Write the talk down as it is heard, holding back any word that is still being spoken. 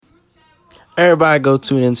Everybody go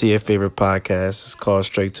tune into your favorite podcast. It's called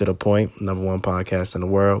Straight to the Point, number one podcast in the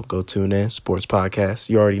world. Go tune in, sports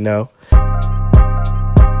podcast. You already know.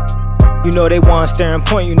 You know they want staring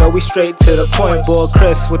point, you know we straight to the point. Boy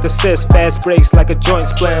Chris with assists, fast breaks like a joint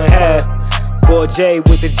split in half. Boy Jay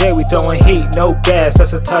with the J, we throwing heat, no gas,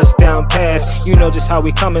 that's a touchdown pass. You know just how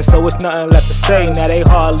we coming, so it's nothing left to say. Now they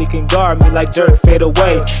hardly can guard me like Dirk fade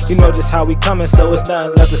away. You know just how we coming, so it's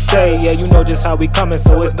nothing left to say. Yeah, you know just how we coming,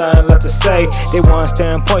 so it's nothing left to say. They want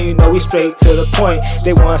staring point, you know we straight to the point.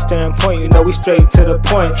 They want staring point, you know we straight to the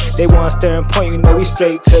point. They want staring point, you know we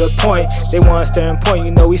straight to the point. They want staring point,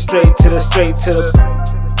 you know we straight to the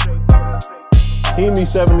Heemy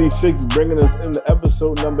 76 bringing us into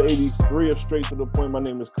episode number 83 of Straight to the Point. My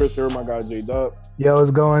name is Chris here, my guy J-Dub. Yo,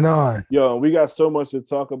 what's going on? Yo, we got so much to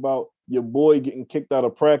talk about. Your boy getting kicked out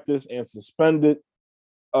of practice and suspended.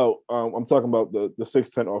 I'm talking about the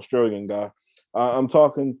 6'10 Australian guy. I'm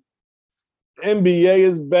talking NBA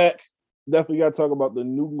is back. Definitely got to talk about the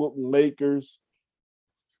new looking Lakers.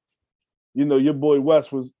 You know, your boy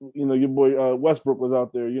Westbrook was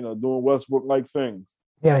out there, doing Westbrook-like things.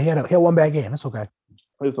 Yeah, he had one bad game. It's okay.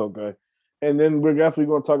 It's okay. And then we're definitely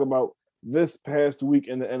going to talk about this past week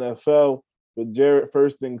in the NFL. But Jared,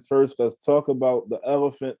 first things first, let's talk about the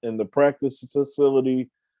elephant in the practice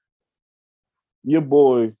facility. Your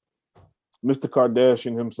boy, Mr.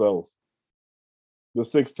 Kardashian himself, the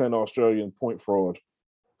 6'10 Australian point fraud.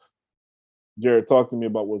 Jared, talk to me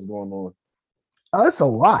about what's going on. It's a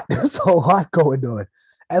lot. It's a lot going on.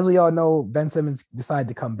 As we all know, Ben Simmons decided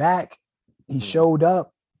to come back. He showed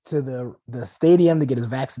up to the stadium to get his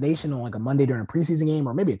vaccination on like a Monday during a preseason game,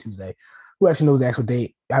 or maybe a Tuesday. Who actually knows the actual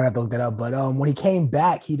date? I have to look that up. But when he came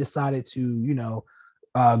back, he decided to,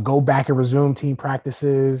 go back and resume team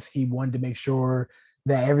practices. He wanted to make sure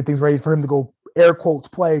that everything's ready for him to go, air quotes,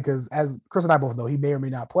 play, because as Chris and I both know, he may or may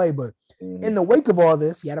not play. But in the wake of all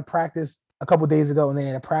this, he had a practice a couple days ago, and then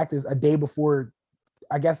he had a practice a day before,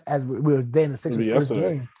 I guess, as we were then the Sixers' first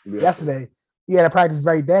game. Yesterday. He had a practice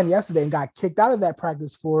yesterday and got kicked out of that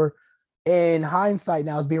practice for, in hindsight,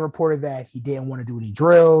 now it's being reported that he didn't want to do any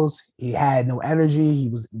drills. He had no energy. He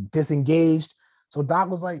was disengaged. So Doc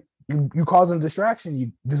was like, you causing a distraction.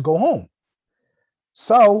 You just go home.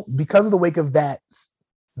 So because of the wake of that,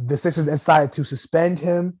 the Sixers decided to suspend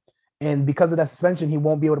him. And because of that suspension, he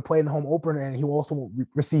won't be able to play in the home opener, and he will also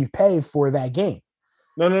receive pay for that game.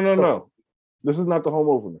 No. This is not the home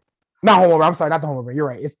opener. Not home opener. I'm sorry, not the home opener. You're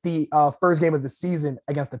right. It's the first game of the season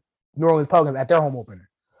against the New Orleans Pelicans at their home opener.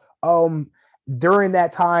 During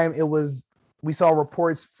that time, we saw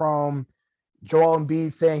reports from Joel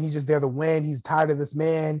Embiid saying he's just there to win. He's tired of this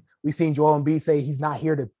man. We've seen Joel Embiid say he's not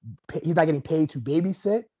getting paid to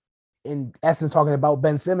babysit. In essence, talking about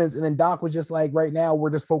Ben Simmons. And then Doc was just like, right now, we're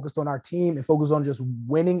just focused on our team and focused on just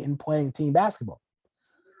winning and playing team basketball.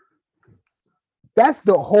 That's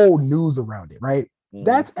the whole news around it, right? Mm-hmm.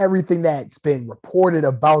 That's everything that's been reported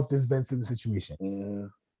about this Ben Simmons situation. Mm-hmm.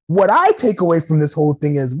 What I take away from this whole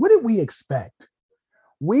thing is, what did we expect?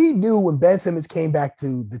 We knew when Ben Simmons came back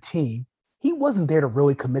to the team, he wasn't there to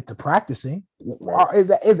really commit to practicing. Right.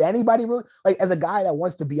 Is anybody really, like, as a guy that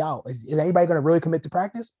wants to be out, is anybody going to really commit to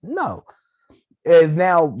practice? No.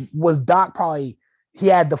 Was Doc probably, he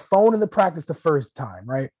had the phone in the practice the first time,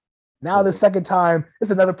 right? Now the second time, it's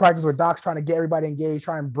another practice where Doc's trying to get everybody engaged,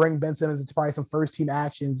 trying to bring Ben Simmons into probably some first team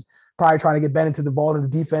actions, probably trying to get Ben into the vault of the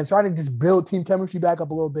defense, trying to just build team chemistry back up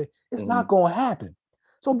a little bit. It's not going to happen.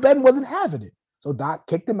 So Ben wasn't having it. So Doc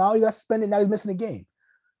kicked him out. He got suspended. Now he's missing a game.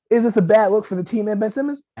 Is this a bad look for the team and Ben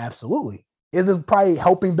Simmons? Absolutely. Is this probably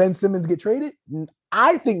helping Ben Simmons get traded?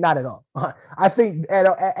 I think not at all. I think,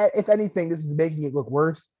 if anything, this is making it look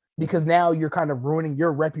worse, because now you're kind of ruining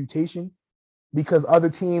your reputation, because other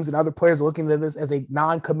teams and other players are looking at this as a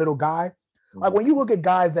non-committal guy. Like, when you look at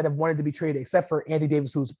guys that have wanted to be traded, except for Anthony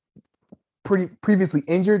Davis, who's previously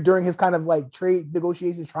injured during his kind of like trade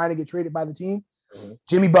negotiations, trying to get traded by the team.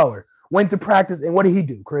 Jimmy Butler went to practice, and what did he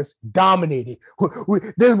do, Chris? Dominated.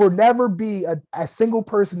 There will never be a single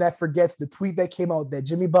person that forgets the tweet that came out that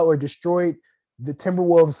Jimmy Butler destroyed the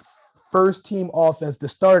Timberwolves' first team offense, the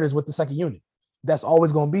starters, with the second unit. That's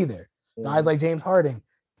always going to be there. Guys like James Harden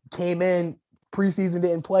came in, preseason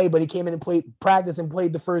didn't play, but he came in and played practice and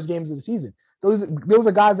played the first games of the season. Those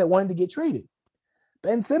are guys that wanted to get traded.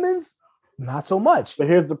 Ben Simmons, not so much. But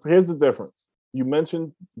here's the difference. You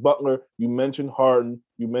mentioned Butler, you mentioned Harden,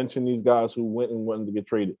 you mentioned these guys who went and wanted to get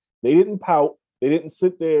traded. They didn't pout. They didn't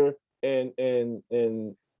sit there and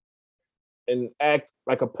act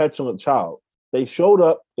like a petulant child. They showed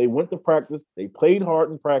up. They went to practice. They played hard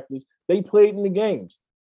in practice. They played in the games.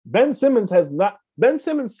 Ben Simmons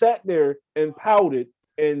sat there and pouted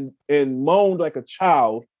and moaned like a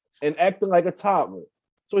child and acting like a toddler.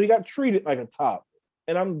 So he got treated like a toddler.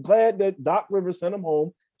 And I'm glad that Doc Rivers sent him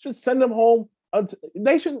home. Should send him home.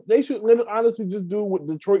 They should honestly just do what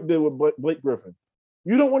Detroit did with Blake Griffin.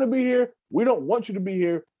 You don't want to be here. We don't want you to be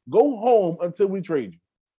here. Go home until we trade you.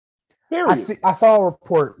 Period. I saw a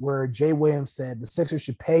report where Jay Williams said the Sixers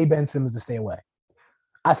should pay Ben Simmons to stay away.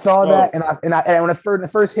 I saw that, and when it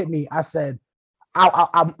first hit me, I said,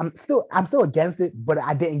 I'm still against it, but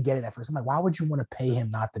I didn't get it at first. I'm like, why would you want to pay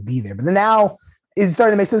him not to be there? But then now it's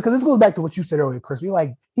starting to make sense because this goes back to what you said earlier, Chris. You're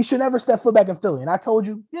like, he should never step foot back in Philly, and I told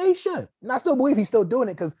you, yeah, he should. And I still believe he's still doing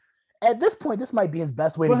it because at this point, this might be his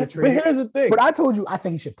best way to get traded. But here's the thing. But I told you, I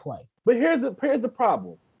think he should play. But here's the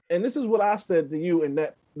problem, and this is what I said to you in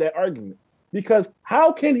that argument. Because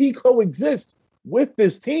how can he coexist with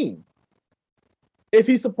this team? If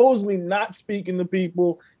he's supposedly not speaking to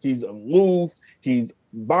people, he's aloof, he's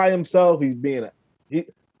by himself,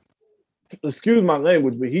 excuse my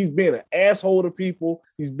language, but he's being an asshole to people,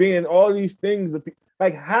 he's being all these things.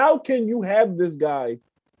 Like, how can you have this guy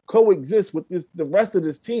coexist with the rest of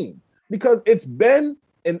this team? Because it's Ben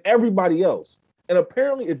and everybody else. And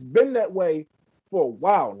apparently it's been that way for a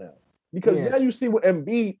while now. Because now you see what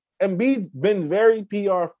Embiid's been very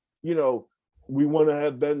PR, we want to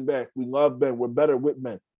have Ben back. We love Ben. We're better with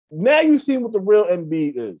Ben. Now you see what the real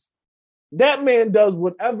Embiid is. That man does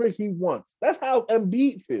whatever he wants. That's how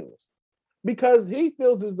Embiid feels. Because he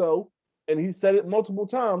feels as though, and he said it multiple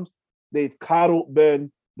times, they've coddled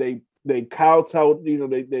Ben. They kowtow,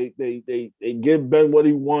 they give Ben what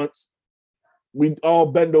he wants. We all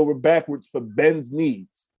bend over backwards for Ben's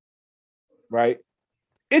needs. Right?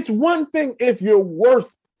 It's one thing if you're worth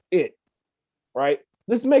it, right?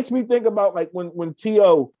 This makes me think about like when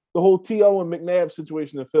T.O., the whole T.O. and McNabb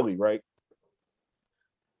situation in Philly, right?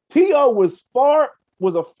 T.O.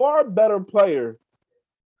 was a far better player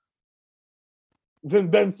than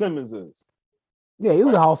Ben Simmons is. Yeah, he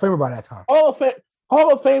was a Hall of Famer by that time. Hall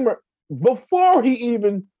of Famer before he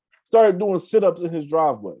even started doing sit-ups in his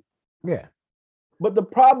driveway. Yeah. But the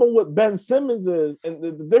problem with Ben Simmons is, and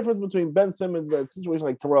the difference between Ben Simmons and a situation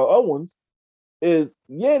like Terrell Owens is,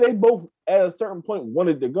 they both at a certain point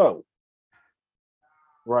wanted to go,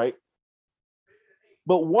 right?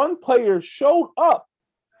 But one player showed up,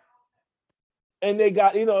 and they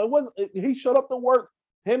got, he showed up to work.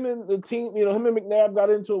 Him and the team, him and McNabb got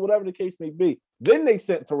into it, whatever the case may be. Then they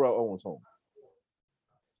sent Terrell Owens home.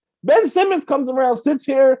 Ben Simmons comes around, sits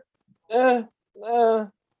here, I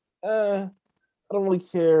don't really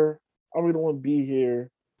care. I really don't want to be here.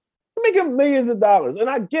 You're making millions of dollars, and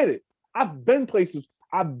I get it. I've been places.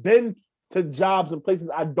 I've been to jobs and places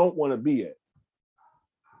I don't want to be at.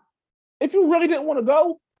 If you really didn't want to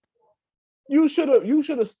go, you should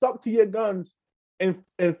have stuck to your guns and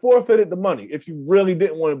forfeited the money if you really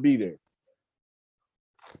didn't want to be there.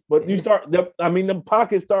 But the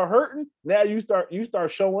pockets start hurting. Now you start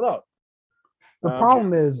showing up. The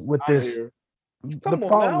problem is with this. The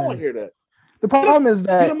problem is The problem is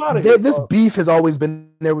that this beef has always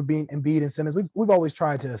been there with being Embiid and Simmons. We've always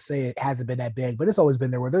tried to say it hasn't been that big, but it's always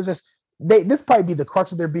been there where they're just this probably be the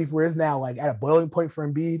crux of their beef where it's now like at a boiling point for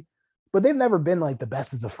Embiid, but they've never been like the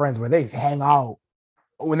bestest of friends where they hang out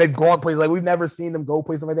when they've gone places. Like we've never seen them go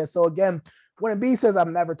places like that. So again, when Embiid says I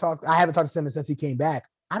haven't talked to Simmons since he came back,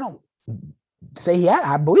 I don't say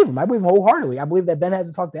I believe him. I believe him wholeheartedly. I believe that Ben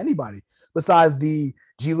hasn't talked to anybody besides the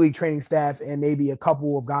G League training staff and maybe a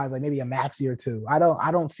couple of guys, like maybe a Maxey or two. I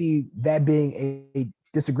don't see that being a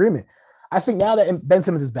disagreement. I think now that Ben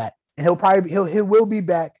Simmons is back, and he will be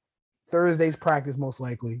back Thursday's practice most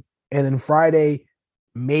likely, and then Friday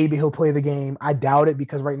maybe he'll play the game. I doubt it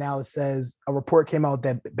because right now it says a report came out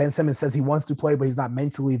that Ben Simmons says he wants to play, but he's not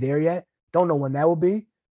mentally there yet. Don't know when that will be,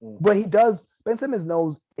 but he does. Ben Simmons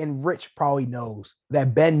knows, and Rich probably knows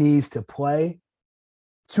that Ben needs to play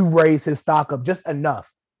to raise his stock up just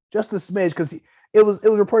enough, just a smidge, because it was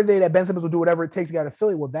reported today that Ben Simmons will do whatever it takes to get out of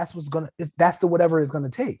Philly. Well, that's the whatever it's gonna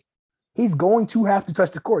take. He's going to have to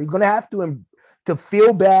touch the court. He's going to have to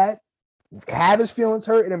feel bad, have his feelings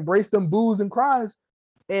hurt, and embrace them boos and cries,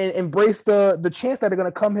 and embrace the chance that are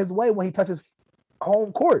going to come his way when he touches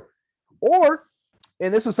home court. Or,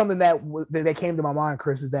 and this was something that came to my mind,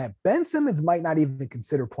 Chris, is that Ben Simmons might not even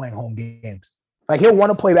consider playing home games. Like he'll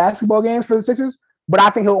want to play basketball games for the Sixers, but I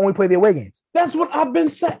think he'll only play the away games. That's what I've been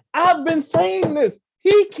saying. I've been saying this.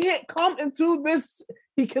 He can't come into this.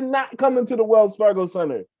 He cannot come into the Wells Fargo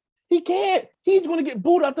Center. He can't. He's going to get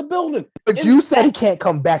booed out the building. But you said he can't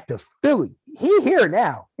come back to Philly. He here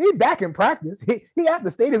now. He back in practice. He at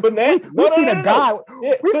the stadium. But now, we've seen a guy.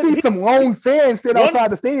 Yeah, we see some lone fans stand outside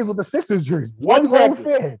the stadiums with the Sixers jerseys. One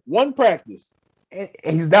practice. And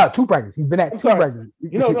he's now 2 practices. He's been at 2 practices.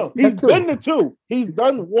 No. He's been to 2. He's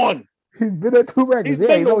done 1. He's been at 2 practices.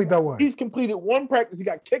 He's done 1. He's completed 1 practice. He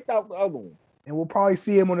got kicked out the other one. And we'll probably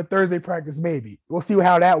see him on a Thursday practice. Maybe we'll see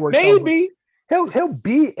how that works. Maybe he'll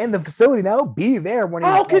be in the facility now. He'll be there when.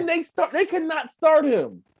 How can they start? They cannot start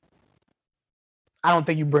him. I don't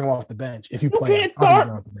think you bring him off the bench if you play. Can't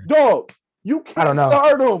start, dog. You can't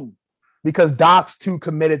start him because Doc's too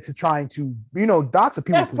committed to trying to. Doc's a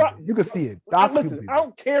people pleaser. You can see it. Doc's listen, I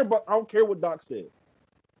don't care what Doc said.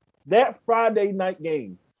 That Friday night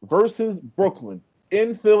game versus Brooklyn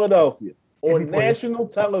in Philadelphia on national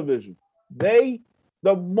television. The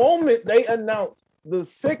moment they announced the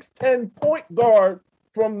 6'10" point guard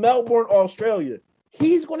from Melbourne, Australia,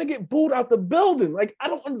 he's going to get booed out the building. Like, I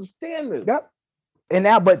don't understand this. Yep. And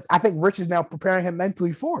now, but I think Rich is now preparing him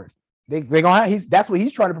mentally for it. They're gonna that's what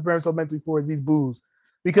he's trying to prepare himself mentally for is these boos.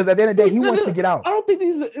 Because at the end of the day, he wants to get out. I don't think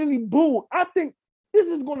these are any boo. I think this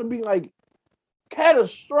is going to be like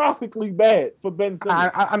catastrophically bad for Ben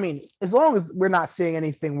Simmons. I mean, as long as we're not seeing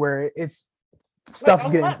anything where it's stuff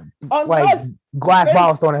is getting glass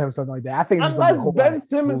bottles thrown at him or something like that. I think unless Ben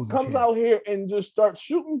Simmons comes out here and just starts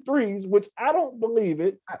shooting threes, which I don't believe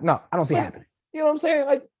it. No, I don't see it happening. You know what I'm saying?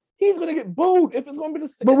 Like, he's going to get booed if it's going to be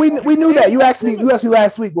the same. But we knew that. You asked me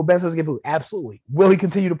last week, will Ben Simmons get booed? Absolutely. Will he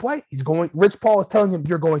continue to play? He's going. Rich Paul is telling him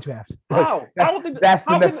you're going to have to. How? I don't think that's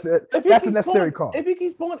the necessary call. If he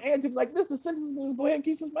keeps pulling antics like this, the sentence will just go ahead and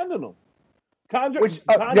keep suspending him. Conduct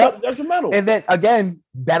detrimental. And then again,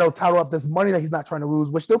 that'll title up this money that he's not trying to lose,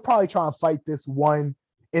 which they'll probably try and fight this one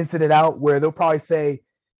incident out where they'll probably say,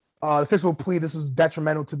 the Sixers will plead this was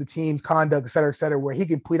detrimental to the team's conduct, et cetera, where he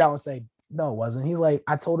can plead out and say, no, it wasn't. He's like,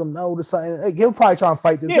 I told him no to something. Like, he'll probably try and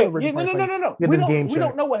fight this. No. We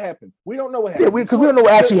don't know what happened. We don't know what happened. Yeah, because we don't know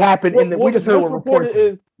what actually happened. We just heard what reports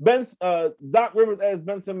is. Doc Rivers asked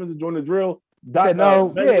Ben Simmons to join the drill. Doc said no.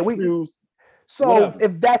 We refused. So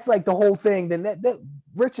if that's like the whole thing, then that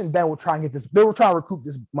Rich and Ben will try and get this. They will try to recoup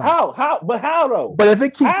this money. How? But how though? But if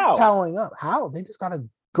it keeps piling up, how? They just gotta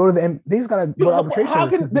go to the. They just gotta go to arbitration. How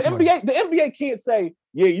can the NBA? The NBA can't say,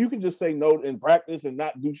 yeah, you can just say no in practice and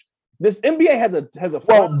not do. This NBA has a.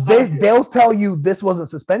 Well, they'll tell you this wasn't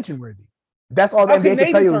suspension worthy. That's all the NBA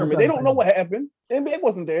can tell you. They don't know what happened. The NBA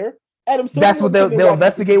wasn't there. That's what they'll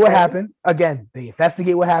investigate what happened. Again, they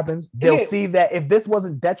investigate what happens. They'll see that if this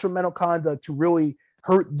wasn't detrimental conduct to really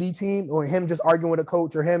hurt the team or him just arguing with a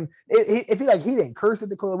coach or him, if he didn't curse at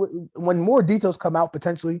the coach, when more details come out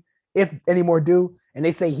potentially, if any more do, and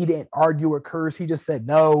they say he didn't argue or curse, he just said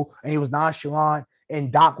no and he was nonchalant,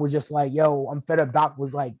 and Doc was just like, yo, I'm fed up. Doc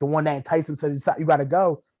was like the one that enticed him, said, you got to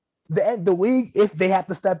go. The league, if they have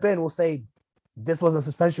to step in, will say, this wasn't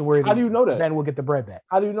suspension worthy. How do you know that? Then we'll get the bread back.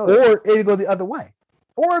 How do you know that? Or it'll go the other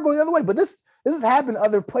way. But this has happened to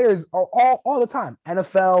other players all the time.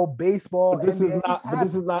 NFL, baseball, but this NBA.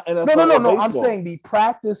 Is not NFL. No. I'm saying the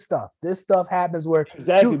practice stuff. This stuff happens where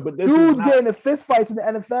dudes get into fist fights in the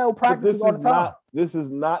NFL practices all the time. This is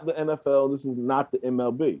not the NFL. This is not the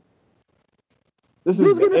MLB. This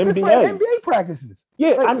is the NBA. NBA practices.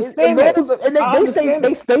 Yeah, I understand that. And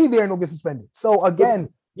they stay there and don't get suspended. So again,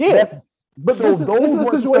 But this is the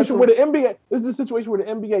situation where the NBA. This is the situation where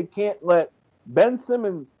the NBA can't let Ben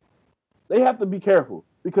Simmons. They have to be careful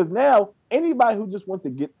because now anybody who just wants to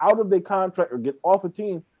get out of their contract or get off a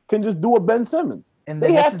team can just do a Ben Simmons. And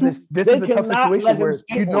this is a tough situation where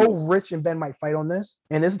Rich and Ben might fight on this,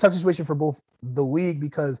 and this is a tough situation for both the league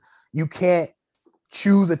because you can't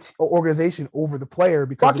choose an organization over the player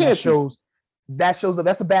because that shows that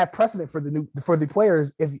that's a bad precedent for the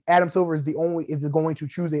players. If Adam Silver is going to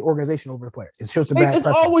choose an organization over the players, it shows a bad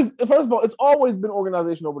precedent. First of all, it's always been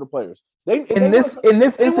organization over the players. In this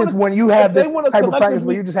instance, when you have this type of practice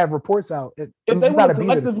where you just have reports out, if they want to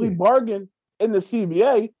collectively bargain in the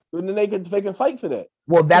CBA, then they can fight for that.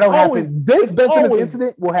 Well, that'll happen. This Ben Simmons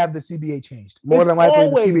incident will have the CBA changed. More than likely,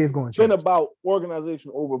 the CBA is going to change. It's been about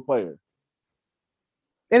organization over player.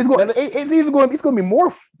 And it's going to be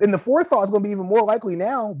more in the forethought. It's going to be even more likely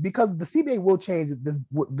now because the CBA will change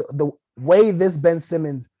the way this Ben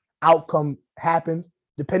Simmons outcome happens.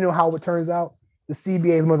 Depending on how it turns out, the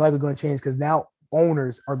CBA is more likely going to change because now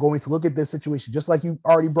owners are going to look at this situation just like you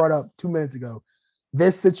already brought up 2 minutes ago.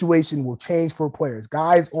 This situation will change for players,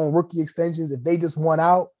 guys on rookie extensions. If they just want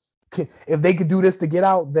out, if they could do this to get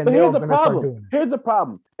out, then they're going to start doing it. Here's the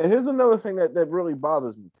problem, and here's another thing that really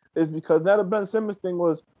bothers me. Is because now the Ben Simmons thing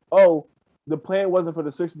was, the plan wasn't for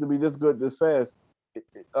the Sixers to be this good this fast.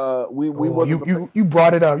 We wasn't. You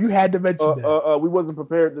brought it up. You had to mention that. We wasn't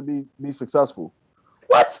prepared to be successful.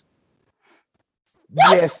 What?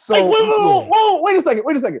 Yeah. So wait a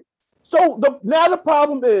second. So now the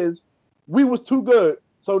problem is we was too good,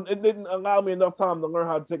 so it didn't allow me enough time to learn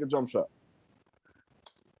how to take a jump shot.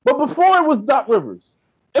 But before it was Doc Rivers,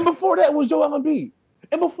 and before that it was Joel Embiid,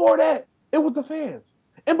 and before that it was the fans,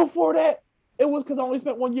 and before that it was because I only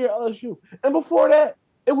spent 1 year at LSU, and before that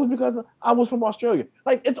it was because I was from Australia.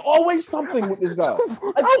 Like, it's always something with this guy.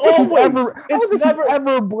 I don't think he's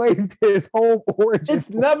ever blamed his home origin.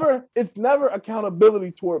 It's never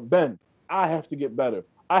accountability toward Ben. I have to get better.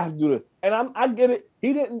 I have to do this. And I get it.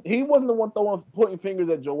 He wasn't the one pointing fingers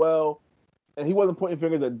at Joel, and he wasn't pointing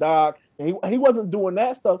fingers at Doc, and he wasn't doing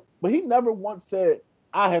that stuff, but he never once said,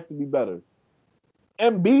 I have to be better.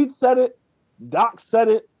 Embiid said it, Doc said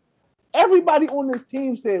it. Everybody on this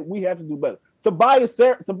team said we have to do better. Tobias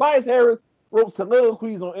Harris wrote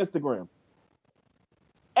soliloquies on Instagram.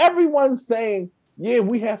 Everyone's saying, yeah,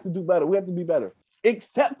 we have to do better. We have to be better.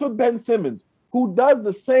 Except for Ben Simmons, who does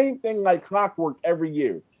the same thing like clockwork every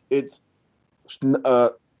year. It's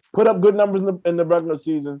put up good numbers in the regular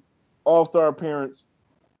season, all-star appearance,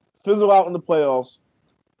 fizzle out in the playoffs,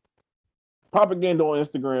 propaganda on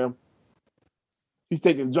Instagram. He's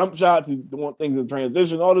taking jump shots. He's doing things in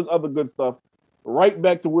transition, all this other good stuff, right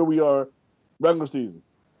back to where we are regular season.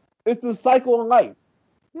 It's the cycle of life.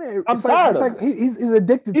 Yeah, I'm tired of it. He's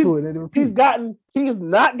addicted to it. And he has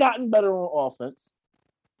not gotten better on offense.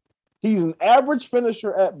 He's an average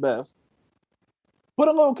finisher at best. Put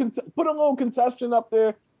a little contestant up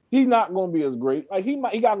there. He's not going to be as great. Like, he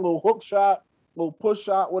got a little hook shot, little push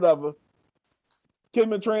shot, whatever. Get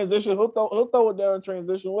him in transition. He'll throw it down in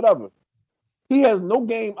transition, whatever. He has no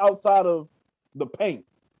game outside of the paint.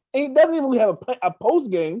 And he doesn't even really have a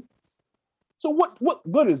post game. So what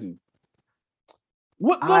good is he?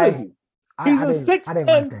 What good is he? He's a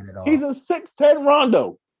 6'10". He's a 6'10"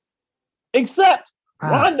 Rondo. Except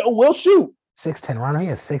Rondo will shoot. 6'10" Rondo. He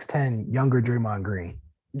has 6'10" younger Draymond Green.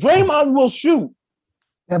 Draymond will shoot.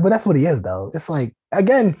 Yeah, but that's what he is, though. It's like,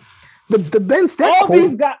 again, the Ben Steph.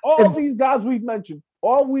 All these guys we've mentioned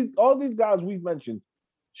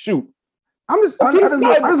shoot. I just want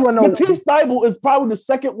to know. Matisse Thybulle is probably the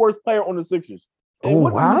second worst player on the Sixers.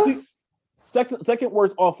 Second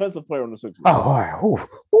worst offensive player on the Sixers. Oh, all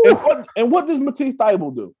right. And what does Matisse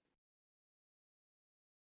Thybulle do?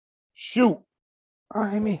 Shoot.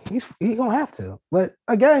 I mean, he's gonna have to. But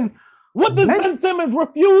again, what does Ben Simmons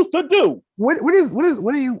refuse to do? Where are you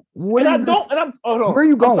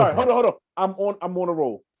going? Sorry, hold on. I'm on a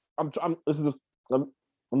roll. Let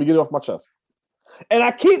me get it off my chest. And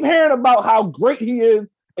I keep hearing about how great he is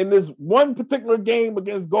in this one particular game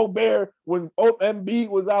against Gobert when Embiid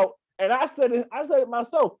was out. And I said it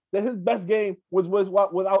myself that his best game was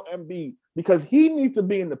without Embiid because he needs to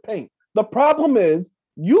be in the paint. The problem is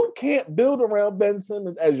you can't build around Ben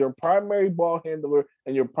Simmons as your primary ball handler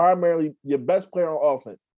and your best player on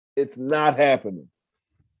offense. It's not happening.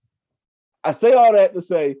 I say all that to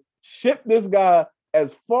say, ship this guy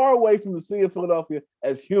as far away from the city of Philadelphia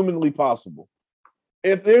as humanly possible.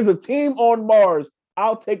 If there's a team on Mars,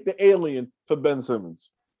 I'll take the alien for Ben Simmons.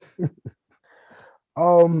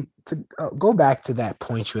 To go back to that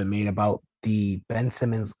point you had made about the Ben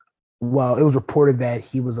Simmons. Well, it was reported that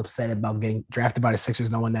he was upset about getting drafted by the Sixers,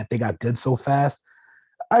 knowing that they got good so fast.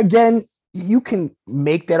 Again, you can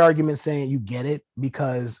make that argument saying you get it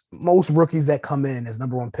because most rookies that come in as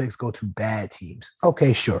number one picks go to bad teams.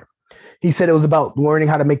 Okay, sure. He said it was about learning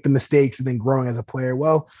how to make the mistakes and then growing as a player.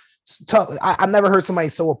 Well, tough. I've never heard somebody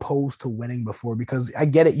so opposed to winning before because I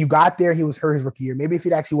get it. You got there. He was hurt his rookie year. Maybe if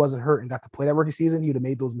he actually wasn't hurt and got to play that rookie season, he would have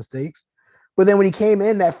made those mistakes. But then when he came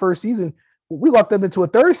in that first season, we locked them into a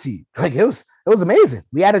third seed. Like it was amazing.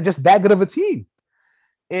 We had just that good of a team.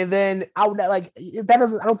 And then I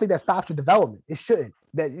don't think that stops your development. It shouldn't.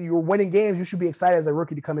 That you're winning games, you should be excited as a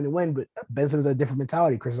rookie to come in and win. But Ben Simmons has a different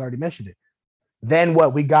mentality. Chris has already mentioned it. Then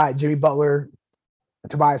what? We got Jimmy Butler,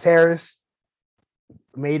 Tobias Harris,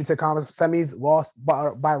 made it to conference semis, lost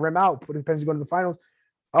by a rim out, put his Pens going to the finals.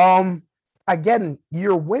 Again,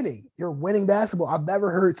 you're winning. You're winning basketball. I've never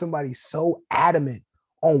heard somebody so adamant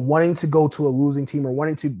on wanting to go to a losing team or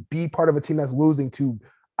wanting to be part of a team that's losing to,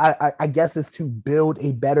 I guess it's to build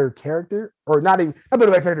a better character or not build a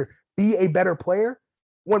better character, be a better player.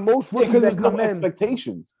 When most rookies that come in,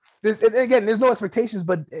 expectations. There's no expectations,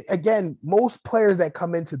 but again, most players that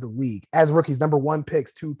come into the league as rookies, number 1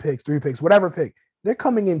 picks, 2 picks, 3 picks, whatever pick, they're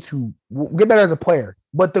coming in to get better as a player.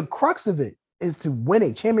 But the crux of it is to win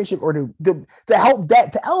a championship or to help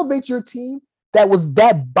to elevate your team that was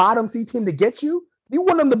that bottom seed team to get you. You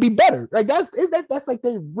want them to be better. Like that's like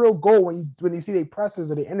their real goal when you see their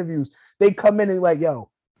pressers or the interviews, they come in and like,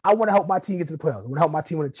 yo, I want to help my team get to the playoffs. I want to help my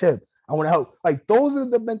team win a chip. I want to help. Like those are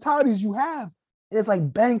the mentalities you have. And it's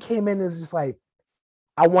like Ben came in and is just like,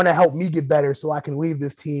 I want to help me get better so I can leave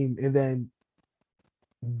this team and then,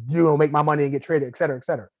 make my money and get traded, et cetera, et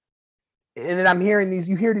cetera. And then I'm hearing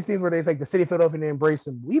you hear these things where it's like the city of Philadelphia embrace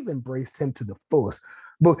him. We've embraced him to the fullest.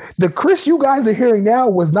 But the Chris you guys are hearing now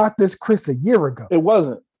was not this Chris a year ago. It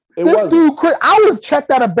wasn't. Dude, Chris, I was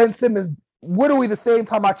checked out of Ben Simmons literally the same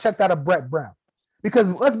time I checked out of Brett Brown. Because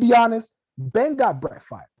let's be honest, Ben got Brett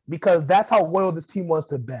fired because that's how loyal this team was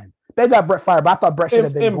to Ben. Ben got Brett fired, but I thought Brett should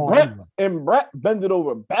have been going anyway. And Brett bended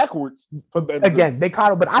over backwards for Ben. Again, they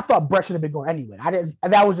caught him, but I thought Brett should have been going anyway.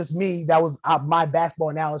 That was just me. That was my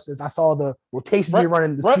basketball analysis. I saw the rotation be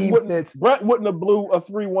running, the scheme fits. Brett wouldn't have blew a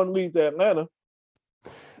 3-1 lead to Atlanta.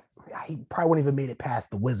 He probably wouldn't even made it past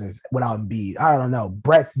the Wizards without Embiid. I don't know.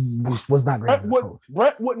 Brett was not great as a coach.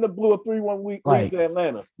 Brett wouldn't have blew a 3-1 lead to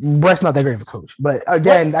Atlanta. Brett's not that great of a coach. But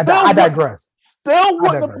again, I digress. Still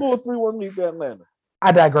wouldn't have blew a 3-1 lead to Atlanta.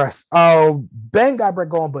 I digress. Ben got Brett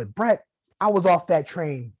going, but Brett, I was off that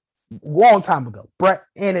train a long time ago. Brett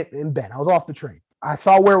and Ben, I was off the train. I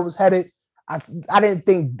saw where it was headed. I didn't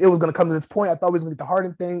think it was going to come to this point. I thought we was going to get the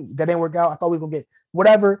Harden thing. That didn't work out. I thought we was going to get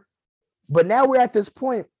whatever. But now we're at this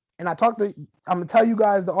point, and I'm going to tell you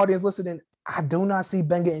guys, the audience listening, I do not see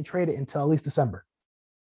Ben getting traded until at least December.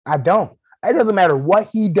 I don't. It doesn't matter what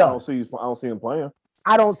he does. I don't see him playing.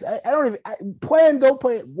 I don't even playing. Don't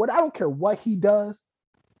play it. I don't care what he does.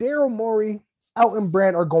 Daryl Morey, Elton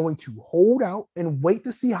Brand are going to hold out and wait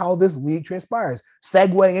to see how this league transpires.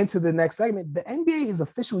 Segueing into the next segment, the NBA is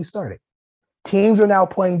officially starting. Teams are now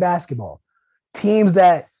playing basketball. Teams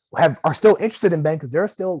that are still interested in Ben, because there are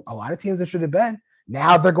still a lot of teams interested in Ben.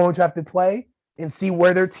 Now they're going to have to play and see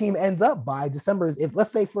where their team ends up by December. If,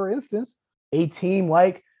 let's say, for instance, a team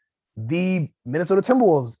like the Minnesota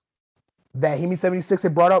Timberwolves that Hemi 76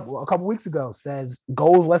 had brought up a couple weeks ago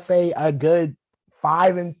goes, let's say, a good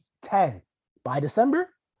 5-10 by December.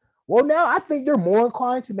 Well, now I think they're more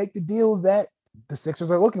inclined to make the deals that the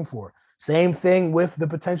Sixers are looking for. Same thing with the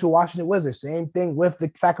potential Washington Wizards. Same thing with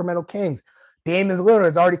the Sacramento Kings. Damian Lillard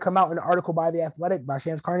has already come out in an article by The Athletic, by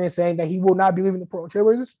Shams Charania, saying that he will not be leaving the Portland Trail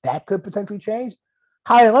Blazers. That could potentially change.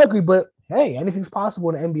 Highly unlikely, but hey, anything's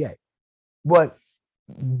possible in the NBA. But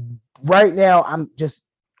right now, I'm just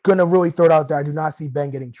going to really throw it out there. I do not see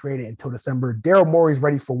Ben getting traded until December. Daryl Morey's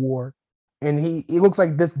ready for war. And he looks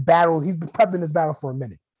like this battle, he's been prepping this battle for a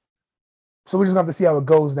minute. So we're just going to have to see how it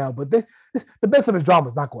goes now. But the best of his drama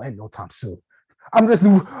is not going to end no time soon. I'm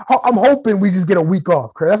hoping we just get a week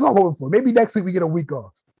off, Chris. That's what I'm hoping for. Maybe next week we get a week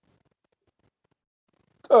off.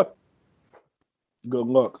 Good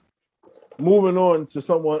luck. Moving on to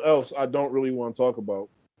someone else I don't really want to talk about.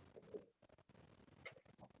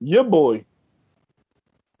 Your boy,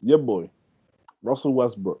 Russell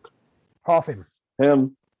Westbrook. Hall of Famer.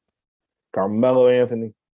 Him, Carmelo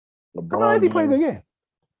Anthony, LeBron. Carmelo Anthony played the game.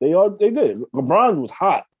 They did. LeBron was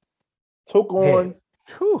hot. Took on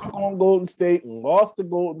Golden State and lost to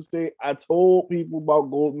Golden State. I told people about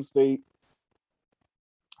Golden State.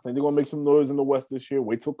 I think they're gonna make some noise in the West this year.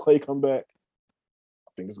 Wait till Clay come back.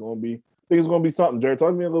 I think it's gonna be something. Jared, talk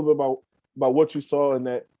to me a little bit about what you saw in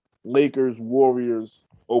that Lakers Warriors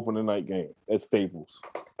opening night game at Staples.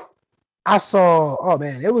 I saw. Oh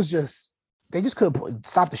man, it was just they just couldn't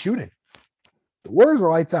stop the shooting. The Warriors were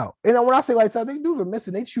lights out. You know, when I say lights out, they dudes are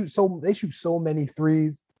missing. They shoot so many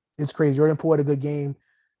threes. It's crazy. Jordan Poole had a good game.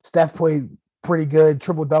 Steph played pretty good,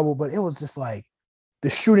 triple-double, but it was just like the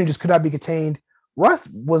shooting just could not be contained. Russ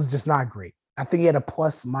was just not great. I think he had a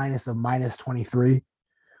plus-minus of -23,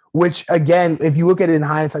 which, again, if you look at it in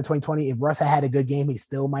hindsight 2020, if Russ had a good game, he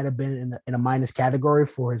still might have been in a minus category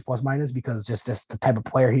for his plus-minus because just the type of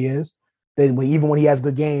player he is. Then even when he has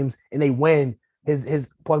good games and they win, his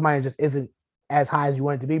plus-minus just isn't as high as you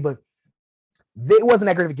want it to be, but it wasn't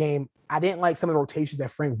that great of a game. I didn't like some of the rotations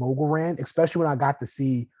that Frank Vogel ran, especially when I got to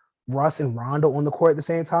see Russ and Rondo on the court at the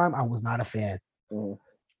same time. I was not a fan.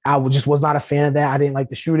 I just was not a fan of that. I didn't like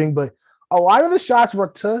the shooting, but a lot of the shots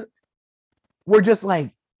were just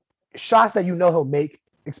like shots that he'll make,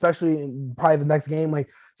 especially in probably the next game. Like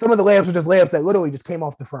some of the layups were just layups that literally just came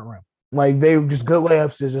off the front rim. Like they were just good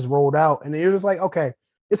layups that just rolled out. And then you're just like, okay,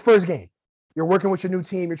 it's first game. You're working with your new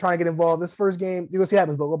team. You're trying to get involved. This first game, you're going to see what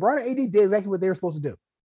happens. But LeBron and AD did exactly what they were supposed to do.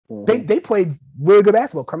 They played really good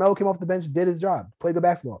basketball. Carmelo came off the bench, did his job, played good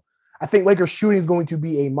basketball. I think Lakers shooting is going to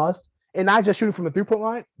be a must. And not just shooting from the three-point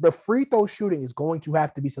line. The free throw shooting is going to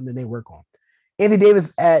have to be something they work on. Anthony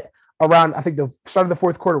Davis at around, I think the start of the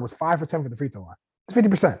fourth quarter was 5 for 10 for the free throw line. It's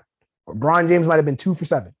 50%. LeBron James might have been 2 for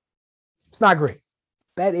 7. It's not great.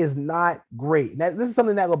 That is not great. This is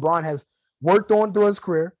something that LeBron has worked on through his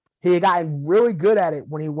career. He had gotten really good at it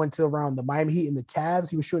when he went to around the Miami Heat and the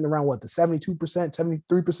Cavs. He was shooting around the 72%,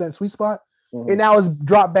 73% sweet spot. and now it's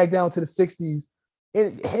dropped back down to the 60s.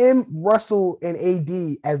 And him, Russell, and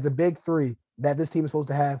AD as the big three that this team is supposed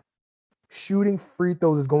to have, shooting free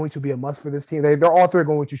throws is going to be a must for this team. They're all three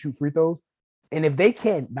going to shoot free throws. And if they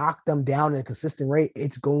can't knock them down at a consistent rate,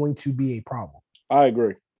 it's going to be a problem. I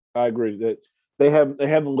agree that they have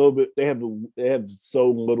a little bit. They have so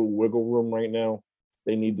little wiggle room right now.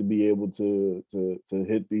 They need to be able to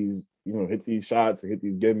hit these, hit these shots and hit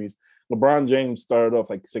these gimmies. LeBron James started off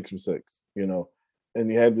like 6 for 6, and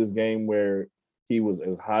he had this game where he was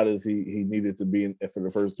as hot as he needed to be for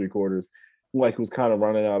the first 3 quarters. Like he was kind of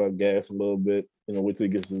running out of gas a little bit, wait till he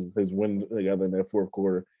gets his win together in that fourth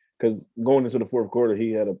quarter. Because going into the fourth quarter,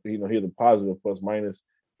 he had a positive plus minus,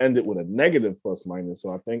 ended with a negative plus minus.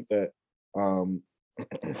 So I think that,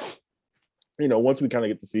 once we kind of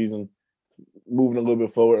get the season moving a little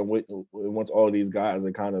bit forward, and once all of these guys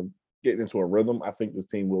are kind of getting into a rhythm, I think this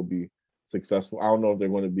team will be successful. I don't know if they're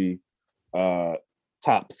going to be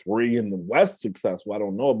top 3 in the West successful. I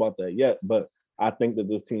don't know about that yet, but I think that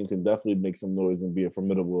this team can definitely make some noise and be a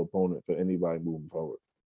formidable opponent for anybody moving forward.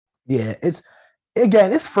 Yeah, it's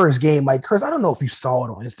first game. Like, Chris, I don't know if you saw it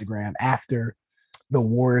on Instagram after the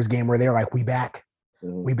Warriors game where they were like, we back.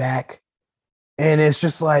 And it's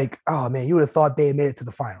just like, oh man, you would have thought they had made it to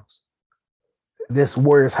the finals. This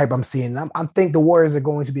Warriors hype I'm seeing. I think the Warriors are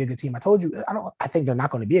going to be a good team. I told you, I think they're not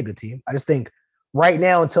going to be a good team. I just think right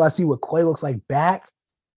now, until I see what Clay looks like back,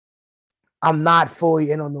 I'm not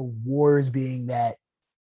fully in on the Warriors being that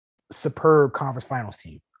superb conference finals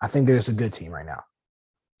team. I think they're just a good team right now.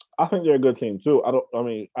 I think they're a good team too.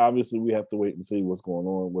 Obviously we have to wait and see what's going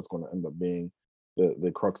on, what's going to end up being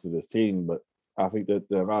the crux of this team. But I think that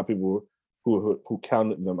there are a lot of people who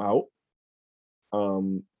counted them out.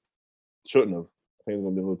 Shouldn't have. I think it's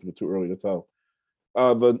going to be a little bit too early to tell.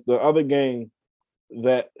 The other game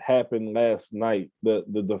that happened last night, the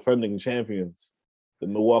defending champions, the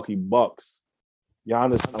Milwaukee Bucks,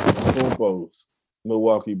 Giannis Antetokounmpo's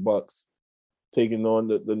Milwaukee Bucks, taking on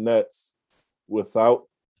the Nets without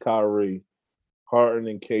Kyrie, Harden,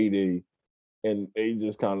 and KD, and they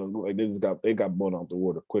just kind of like they got blown out the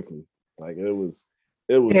water quickly. Like it was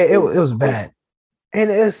bad, and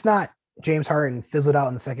it's not James Harden fizzled out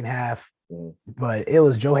in the second half, but it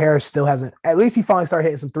was Joe Harris still hasn't. At least he finally started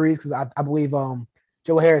hitting some threes because I believe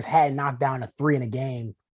Joe Harris had knocked down a 3 in a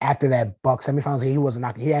game after that Bucks semifinals.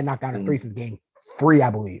 He had knocked down a 3 since game 3, I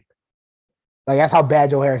believe. Like that's how bad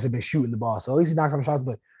Joe Harris had been shooting the ball. So at least he knocked some shots.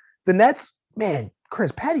 But the Nets, man,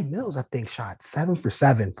 Chris, Patty Mills, I think, shot 7 for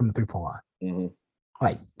 7 from the 3-point line.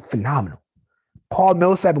 Like phenomenal. Paul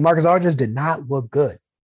Millsap and Marcus Aldridge did not look good.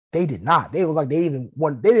 They did not. They looked like they didn't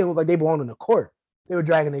look like they belonged on the court. They were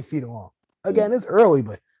dragging their feet along. Again, it's early,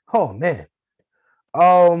 but oh man.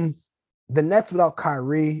 The Nets without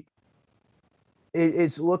Kyrie,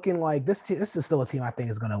 it's looking like this is still a team I think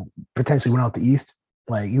is going to potentially win out the East.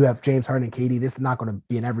 Like you have James Harden and KD. This is not going to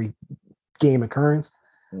be an every game occurrence,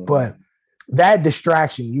 but that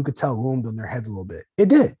distraction you could tell loomed on their heads a little bit. It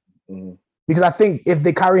did because I think if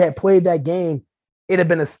the Kyrie had played that game, it'd have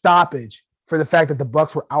been a stoppage for the fact that the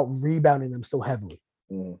Bucks were out rebounding them so heavily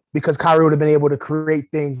because Kyrie would have been able to create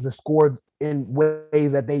things and score in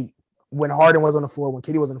ways that when Harden was on the floor, when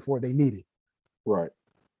KD was on the floor, they needed. Right.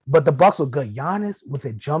 But the Bucks look good. Giannis with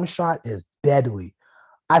a jump shot is deadly.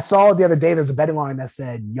 I saw the other day there's a betting line that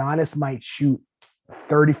said Giannis might shoot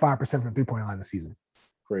 35% from the 3-point line this season.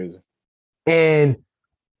 Crazy. And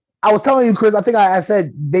I was telling you, Chris, I think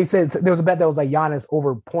they said there was a bet that was like Giannis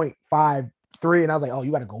over 0.53, and I was like, oh,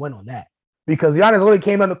 you got to go in on that because Giannis literally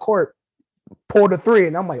came on the court, pulled a 3,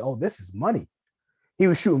 and I'm like, oh, this is money. He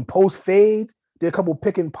was shooting post fades, did a couple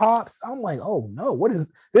pick and pops. I'm like, oh no,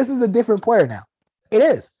 this is a different player now. It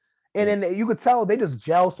is. And then you could tell they just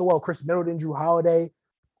gel so well. Chris Middleton, Drew Holiday.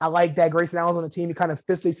 I like that Grayson Allen's on the team. He kind of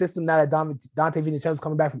fits their system now that Dante Vincenzo's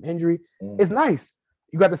coming back from injury. It's nice.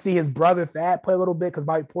 You got to see his brother Thad play a little bit because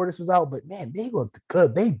Bobby Portis was out. But man, they looked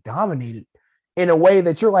good. They dominated in a way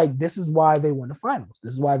that you're like, this is why they won the finals.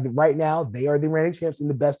 This is why right now they are the reigning champs and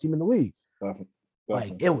the best team in the league. Definitely.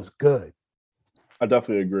 Like it was good. I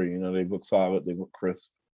definitely agree. They look solid. They look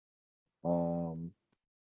crisp.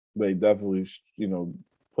 They definitely,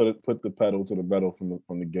 put the pedal to the metal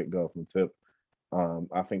from the get go, from the tip.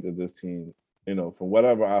 I think that this team, from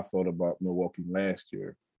whatever I thought about Milwaukee last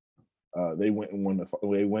year, they went and won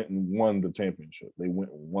the championship. They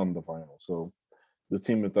went and won the final. So this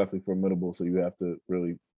team is definitely formidable. So you have to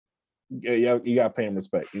really, you got to pay him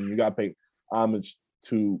respect, and you got to pay homage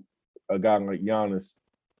to a guy like Giannis,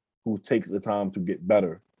 who takes the time to get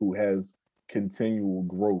better, who has continual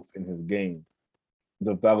growth in his game,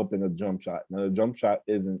 developing a jump shot. Now, the jump shot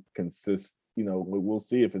isn't consistent. we'll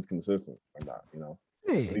see if it's consistent or not.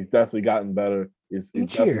 Yeah. He's definitely gotten better. He's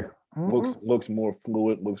Each definitely year. looks more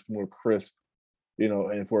fluid, looks more crisp.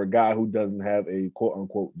 And for a guy who doesn't have a quote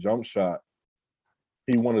unquote jump shot,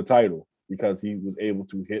 he won a title because he was able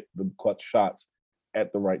to hit the clutch shots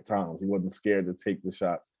at the right times. He wasn't scared to take the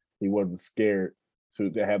shots. He wasn't scared to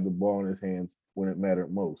have the ball in his hands when it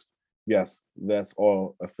mattered most. Yes, that's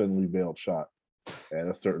all a thinly veiled shot at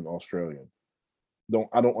a certain Australian.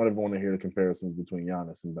 I don't ever want to hear the comparisons between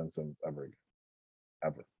Giannis and Ben Simmons ever again.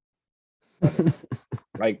 Ever.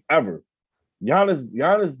 Like ever.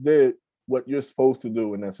 Giannis did what you're supposed to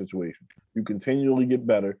do in that situation. You continually get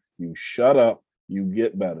better. You shut up. You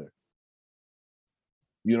get better.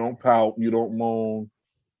 You don't pout. You don't moan.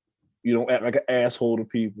 You don't act like an asshole to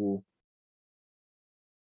people.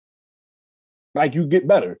 Like you get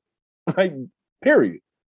better. Like, period.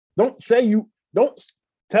 Don't tell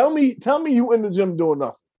me you in the gym doing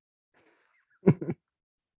nothing. Because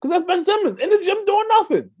that's Ben Simmons in the gym doing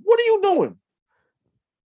nothing. What are you doing?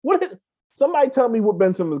 Somebody tell me what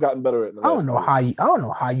Ben Simmons gotten better at. I don't know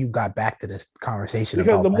how you got back to this conversation.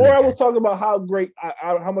 Because the more I was talking about how great,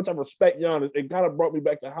 how much I respect Giannis, it kind of brought me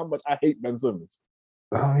back to how much I hate Ben Simmons.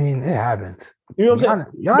 I mean, it happens. You know what I'm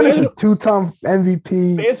saying? Giannis is a two-time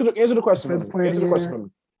MVP. Answer the question. Answer the question for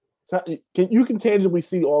me. You can tangibly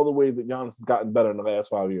see all the ways that Giannis has gotten better in the last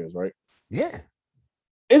 5 years, right? Yeah.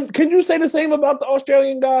 Can you say the same about the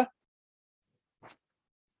Australian guy?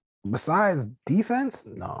 Besides defense,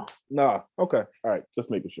 no. Nah. Okay. All right.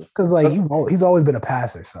 Just making sure. Because he's always been a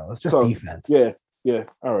passer, so it's just defense. Yeah.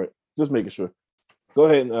 All right. Just making sure. Go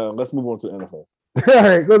ahead and let's move on to the NFL. All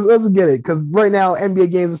right, let's get it. Because right now,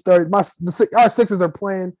 NBA games have started. Our Sixers are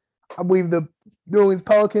playing. I believe the New Orleans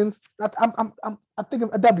Pelicans. I think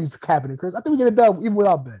a W is happening, Chris. I think we get a dub even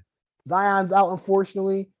without Ben. Zion's out,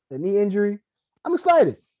 unfortunately, the knee injury. I'm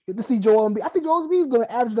excited. Get to see Joel Embiid. I think Joel Embiid is going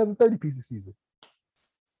to average another 30 pieces this season.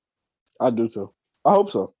 I do too. I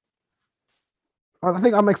hope so. I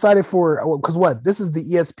think I'm excited for because this is the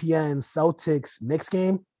ESPN Celtics Knicks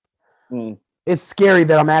game. It's scary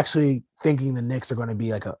that I'm actually thinking the Knicks are going to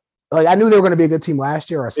be I knew they were going to be a good team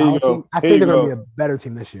last year or a solid team. I think they're going to be a better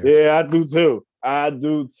team this year. Yeah, I do too. I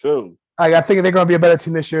think they're going to be a better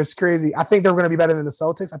team this year. It's crazy. I think they're going to be better than the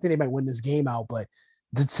Celtics. I think they might win this game out, but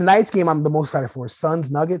tonight's game I'm the most excited for is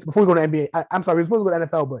Suns Nuggets. Before we go to NBA, I'm sorry, we're supposed to go to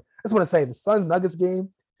NFL, but I just want to say the Suns Nuggets game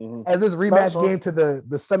as this rematch game to the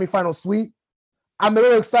semifinal sweep. I'm a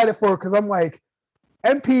little excited for it because I'm like,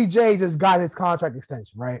 MPJ just got his contract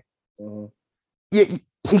extension, right? Yeah,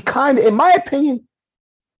 he kind of, in my opinion,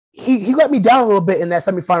 he let me down a little bit in that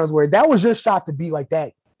semifinals where that was just shot to be like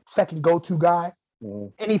that second go-to guy,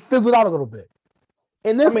 and he fizzled out a little bit.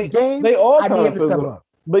 In this game, they all I need him to step up.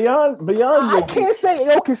 Beyond I can't say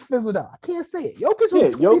Jokic fizzled out. I can't say it. Jokic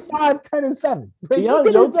was 25, 10, and 7. Beyond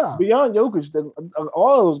Jokic,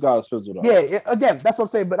 all of those guys fizzled out. Yeah, again, that's what I'm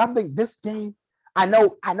saying. But I think this game, I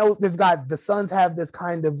know this guy, the Suns have this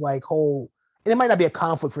kind of like whole, and it might not be a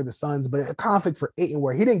conflict for the Suns, but a conflict for Ayton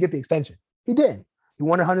where he didn't get the extension. He didn't. He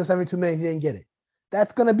won $172 million. He didn't get it.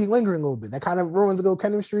 That's going to be lingering a little bit. That kind of ruins a little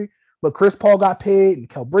chemistry. But Chris Paul got paid.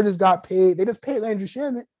 Mikal Bridges got paid. They just paid Landry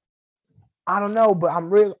Shamet. I don't know, but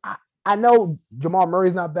I know Jamal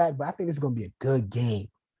Murray's not back, but I think this is going to be a good game.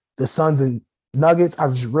 The Suns and Nuggets, I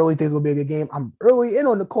just really think it'll be a good game. I'm early in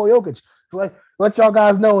on Nikola Jokic. Like, let y'all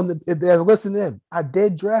guys know if they're listening in. I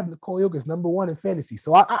did draft Nikola Jokic #1 in fantasy,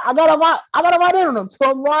 so I got a lot in on him. So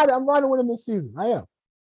I'm riding with him this season. I am.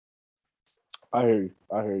 I hear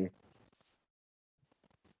you.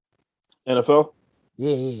 NFL?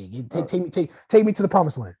 Yeah. Take me to the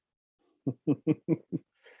promised land.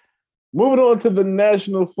 Moving on to the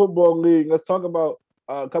National Football League. Let's talk about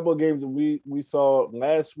a couple of games that we saw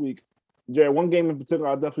last week. Jared, one game in particular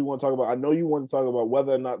I definitely want to talk about. I know you want to talk about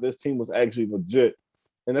whether or not this team was actually legit,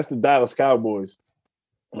 and that's the Dallas Cowboys.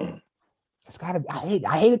 It's gotta. I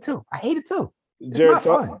hate it too. It's Jared,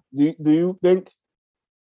 do you think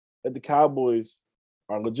that the Cowboys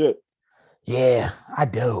are legit? Yeah, I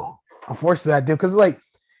do. Unfortunately, I do because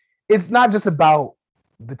it's not just about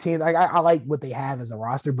the team. I like what they have as a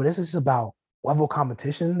roster, but it's just about level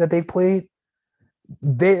competition that they've played.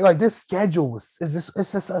 This schedule it's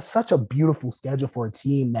just such a beautiful schedule for a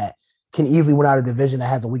team that can easily win out a division that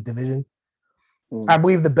has a weak division. I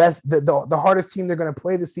believe the hardest team they're going to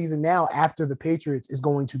play this season now after the Patriots is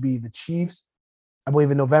going to be the Chiefs. I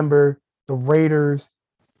believe in November, the Raiders,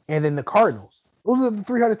 and then the Cardinals. Those are the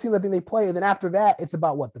 300 teams I think they play. And then after that, it's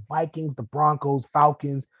about the Vikings, the Broncos,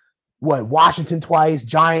 Falcons, Washington twice,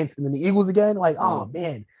 Giants, and then the Eagles again. Oh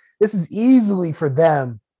man, this is easily for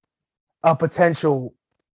them a potential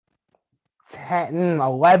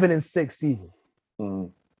 11-6 season.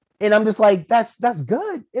 Mm. And I'm just like, that's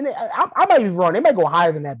good. And I might be wrong. They might go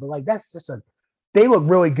higher than that, but like that's just they look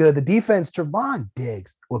really good. The defense, Trevon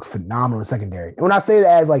Diggs looks phenomenal in secondary. And when I say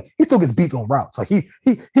that as like he still gets beat on routes. Like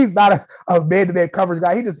he's not a man-to-man coverage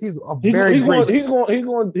guy. He's gonna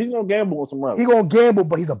gamble on some routes. He's gonna gamble,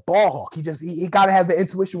 but he's a ball hawk. He gotta have the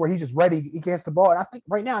intuition where he's just ready. He gets the ball. And I think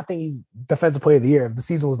right now, he's defensive player of the year if the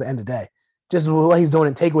season was the end of the day. Just what he's doing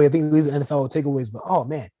in takeaway. I think he's an NFL takeaways, but oh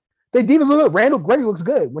man. They defense look good. Randall Gregory looks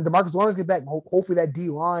good. When DeMarcus Lawrence gets back, hopefully that D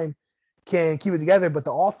line can keep it together. But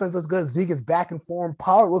the offense looks good. Zeke is back in form.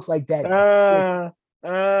 Pollard looks like that.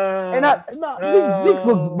 Zeke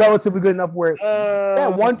looks relatively good enough where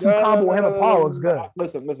that 1-2 combo with him and Pollard looks good.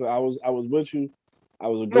 Listen. I was with you. I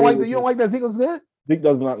was. You don't like that Zeke looks good? Zeke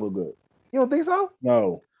does not look good. You don't think so?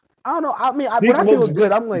 No. I don't know. I mean, when I say look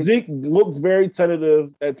good, I'm like Zeke looks very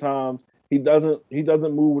tentative at times. He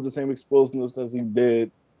doesn't move with the same explosiveness as he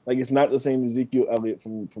did. Like it's not the same Ezekiel Elliott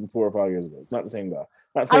from 4 or 5 years ago. It's not the same guy.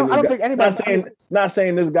 I don't think anybody. Not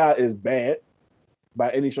saying this guy is bad by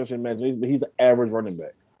any stretch of imagination, but he's an average running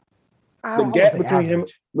back. The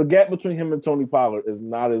gap between him and Tony Pollard is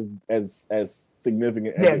not as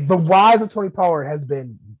significant. Yeah, the rise of Tony Pollard has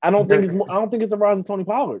been. I don't think it's the rise of Tony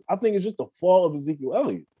Pollard. I think it's just the fall of Ezekiel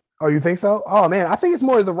Elliott. Oh, you think so? Oh man, I think it's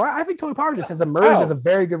more the right. I think Tony Pollard just has emerged as a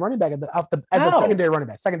very good running back as a secondary running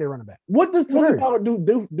back. What does Tony Pollard do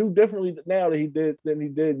differently now than he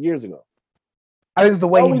did years ago? I think it's the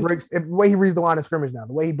way the way he reads the line of scrimmage now,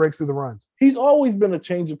 the way he breaks through the runs. He's always been a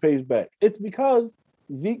change of pace back. It's because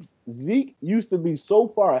Zeke used to be so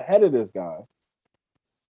far ahead of this guy,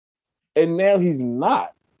 and now he's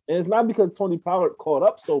not. And it's not because Tony Pollard caught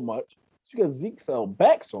up so much. It's because Zeke fell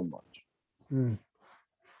back so much. Hmm.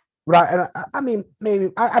 Right, I mean,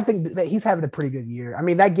 maybe I think that he's having a pretty good year. I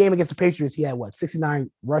mean, that game against the Patriots, he had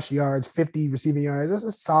 69 rush yards, 50 receiving yards.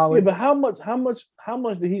 That's solid. Yeah, but how much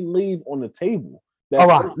did he leave on the table? A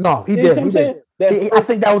lot. No, he did. He did. I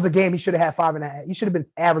think that was a game he should have had 5.5. He should have been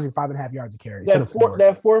averaging 5.5 yards a carry.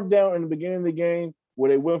 That fourth down in the beginning of the game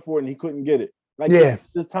where they went for it and he couldn't get it. Like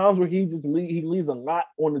there's times where he leaves a lot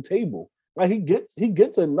on the table. Like he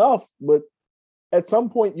gets enough, but at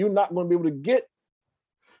some point you're not going to be able to get.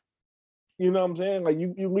 You know what I'm saying? Like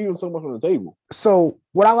you leaving so much on the table. So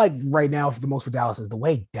what I like right now the most for Dallas is the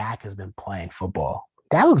way Dak has been playing football.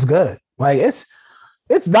 That looks good. Like it's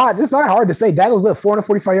not hard to say. Dak looks good.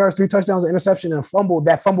 445 yards, 3 touchdowns, an interception, and a fumble.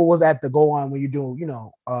 That fumble was at the goal line when you're doing,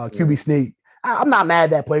 QB sneak. I'm not mad at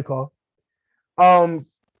that play call. Kellen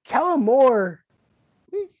Moore,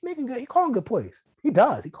 he's making good. He calling good plays. He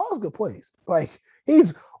does. He calls good plays. Like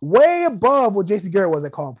he's way above what Jason Garrett was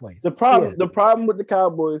at calling plays. The problem with the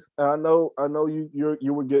Cowboys, and I know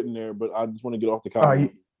you were getting there, but I just want to get off the Cowboys.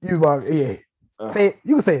 You can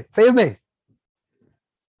say it. Say his name.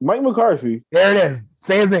 Mike McCarthy. There it is.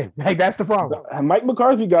 Say his name. Hey, that's the problem. Mike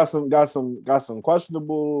McCarthy got some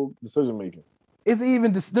questionable decision making. Does he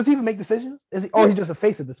even make decisions? He's just a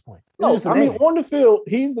face at this point? No, I mean on the field,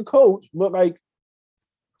 he's the coach, but like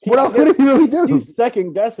what else would he really do? He's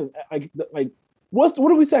second guessing. Like what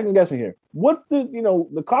are we second guessing here? What's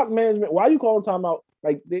the clock management? Why are you calling timeout?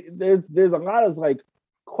 Like there's a lot of like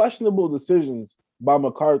questionable decisions by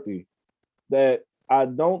McCarthy that I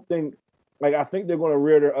don't think. Like I think they're going to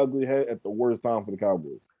rear their ugly head at the worst time for the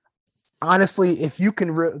Cowboys. Honestly, if you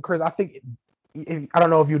can, Chris, I think I don't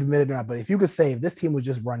know if you'd admit it or not, but if you could say if this team was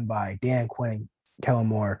just run by Dan Quinn, Kellen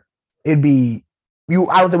Moore, it'd be you.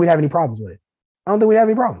 I don't think we'd have any problems with it. I don't think we'd have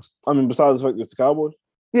any problems. I mean, besides the fact it's the Cowboys.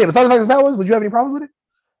 Yeah, besides the fact it's the Cowboys, would you have any problems with it?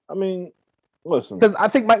 I mean, listen, because I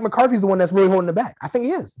think Mike McCarthy's the one that's really holding it back. I think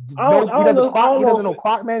he is. He doesn't know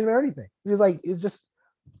clock management or anything. He's like, it's just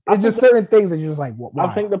certain things that you're just like, why?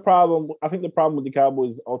 I think the problem with the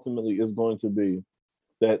Cowboys ultimately is going to be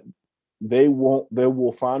that they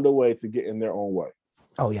will find a way to get in their own way.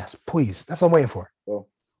 Oh yes, please. That's what I'm waiting for. Well,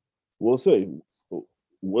 we'll see.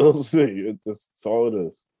 We'll see. That's all it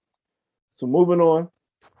is. So moving on,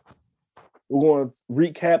 we're going to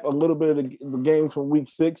recap a little bit of the games from week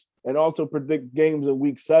 6 and also predict games in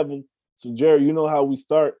week 7. So Jerry, you know how we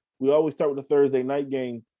start. We always start with a Thursday night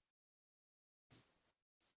game.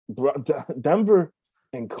 Denver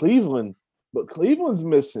and Cleveland, but Cleveland's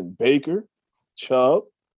missing Baker, Chubb,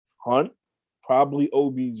 Hunt, probably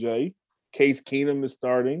OBJ. Case Keenum is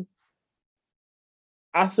starting.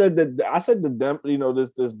 I said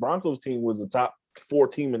this Broncos team was the top 4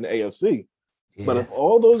 team in the AFC. Yeah. But if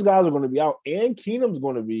all those guys are going to be out and Keenum's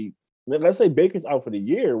going to be, let's say Baker's out for the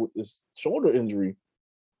year with this shoulder injury,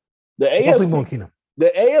 the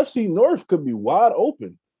AFC North could be wide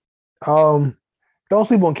open. Don't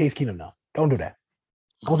sleep on Case Keenum now. Don't do that.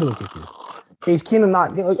 Don't sleep on Case Keenum. Case Keenum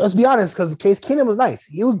not. Let's be honest, because Case Keenum was nice.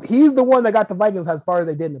 He's the one that got the Vikings as far as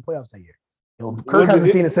they did in the playoffs that year. Kirk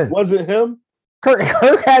hasn't seen it since. Was it him? Kirk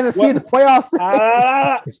hasn't seen the playoffs.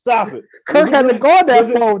 Stop it. Kirk hasn't gone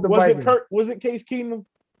that far with the Vikings. Was it Case Keenum?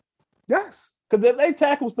 Yes. Because if they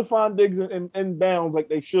tackle Stephon Diggs in bounds like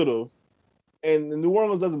they should have, and New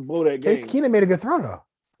Orleans doesn't blow that game. Case Keenum made a good throw though.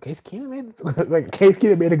 Case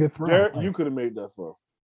Keenum made a good throw. Jared, you could have made that throw.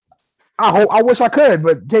 I wish I could,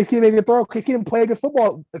 but Case Keenum made a good throw. Case Keenum played good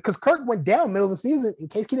football because Kirk went down middle of the season, and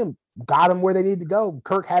Case Keenum got them where they need to go.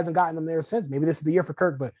 Kirk hasn't gotten them there since. Maybe this is the year for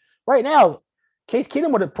Kirk, but right now, Case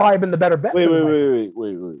Keenum would have probably been the better bet. Wait.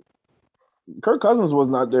 Kirk Cousins was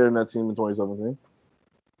not there in that team in 2017.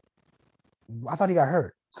 I thought he got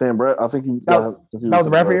hurt. Sam Brad, I think that was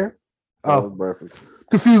Bradford here. Oh, Bradford.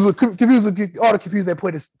 Confused with all the confused they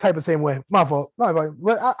played this type of same way. My fault. But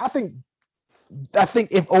I think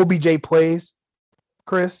if OBJ plays,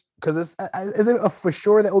 Chris, because is it for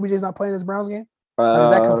sure that OBJ is not playing this Browns game? Is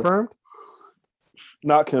that confirmed?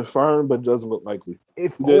 Not confirmed, but doesn't look likely.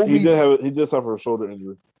 If he did suffer a shoulder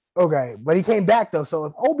injury. Okay, but he came back though. So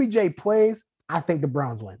if OBJ plays, I think the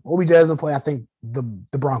Browns win. OBJ doesn't play, I think the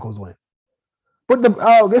Broncos win. But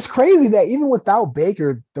it's crazy that even without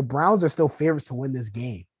Baker, the Browns are still favorites to win this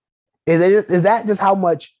game. Is that just how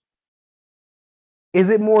much? Is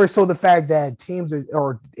it more so the fact that teams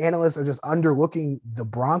or analysts are just underlooking the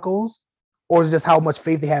Broncos, or is it just how much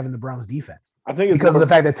faith they have in the Browns defense? I think it's because of the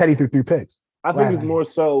fact that Teddy threw 3 picks. I think it's more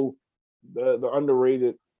so the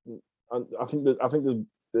underrated. I think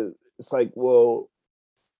it's like, well,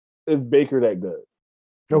 is Baker that good?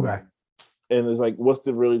 Okay. And it's like, what's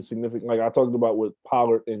the really significant? Like I talked about with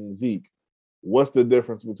Pollard and Zeke, what's the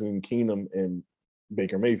difference between Keenum and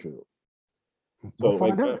Baker Mayfield? So,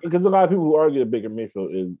 because a lot of people who argue that Baker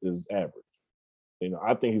Mayfield is average.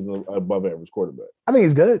 I think he's an above average quarterback. I think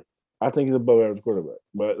he's good. I think he's above average quarterback.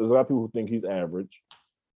 But there's a lot of people who think he's average.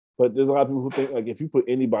 But there's a lot of people who think like if you put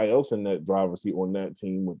anybody else in that driver's seat on that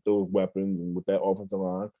team with those weapons and with that offensive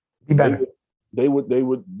line, be better. They would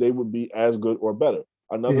be as good or better.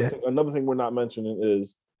 Another thing we're not mentioning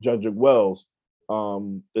is Jedrick Wells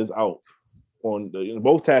is out on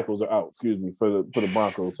both tackles are out. Excuse me for the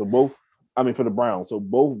Broncos. So for the Browns. So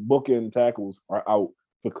both bookend tackles are out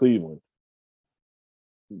for Cleveland.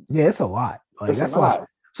 Yeah, it's a lot. That's a lot.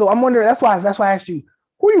 So I'm wondering. That's why I asked you,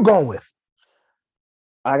 who are you going with?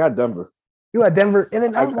 I got Denver. You got Denver, and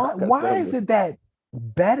then why is it that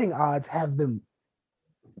betting odds have them?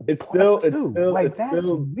 It's still them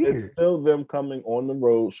coming on the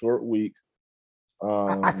road, short week.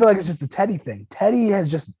 I feel like it's just the Teddy thing. Teddy has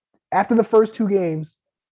just after the first 2 games,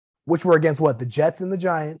 which were against the Jets and the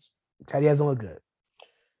Giants. Teddy hasn't looked good.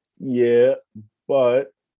 Yeah,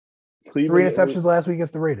 but Cleveland 3 interceptions last week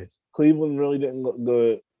against the Raiders. Cleveland really didn't look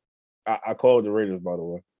good. I called the Raiders, by the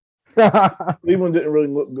way. Cleveland didn't really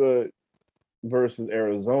look good versus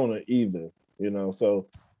Arizona either. So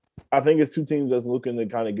I think it's 2 teams that's looking to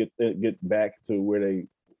kind of get back to where they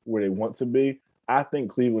want to be. I think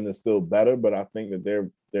Cleveland is still better, but I think that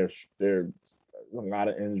there's a lot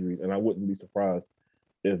of injuries, and I wouldn't be surprised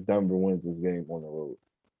if Denver wins this game on the road.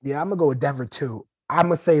 Yeah, I'm gonna go with Denver too. I'm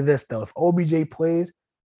gonna say this though: if OBJ plays,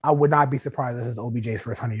 I would not be surprised if this is OBJ's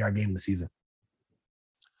first 100-yard game of the season.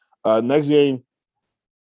 Next game,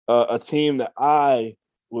 a team that I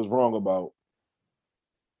was wrong about.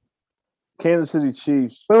 Kansas City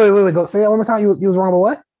Chiefs. Wait. Go say that one more time. You was wrong about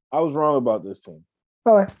what? I was wrong about this team.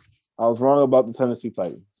 Okay. I was wrong about the Tennessee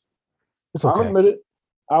Titans. It's okay. I'll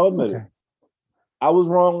admit it. I was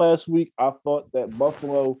wrong last week. I thought that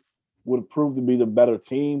Buffalo would prove to be the better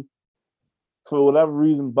team. For whatever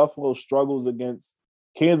reason, Buffalo struggles against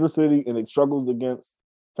Kansas City and it struggles against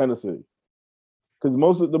Tennessee. Because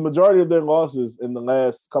the majority of their losses in the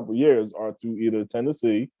last couple of years are to either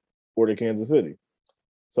Tennessee or to Kansas City.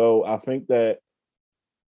 So I think that,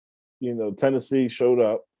 Tennessee showed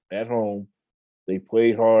up at home. They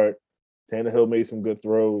played hard. Tannehill made some good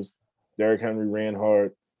throws. Derrick Henry ran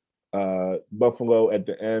hard. Buffalo at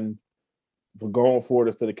the end for going for it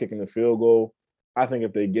instead of kicking the field goal. I think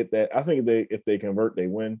if they get that, if they convert, they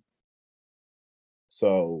win.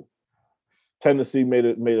 So Tennessee made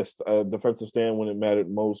a defensive stand when it mattered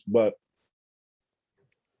most, but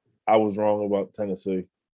I was wrong about Tennessee.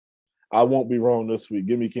 I won't be wrong this week.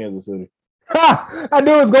 Give me Kansas City. I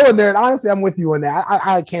knew it was going there, and honestly, I'm with you on that.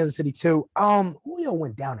 I had Kansas City too. Julio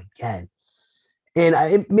went down again,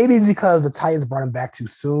 and maybe it's because the Titans brought him back too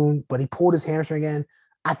soon, but he pulled his hamstring again.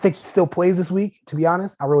 I think he still plays this week. To be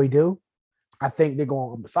honest, I really do. I think they're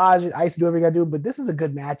going to massage it, ice, do everything I do, but this is a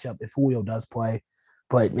good matchup if Julio does play.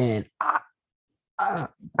 But man, I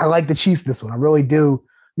like the Chiefs this one. I really do,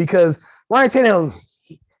 because Ryan Tannehill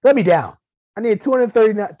let me down. I need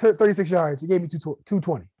 236 yards. He gave me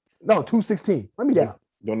 220. No, 216. Let me down.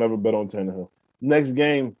 Don't ever bet on Tannehill. Next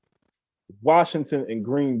game, Washington and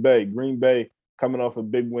Green Bay. Green Bay coming off a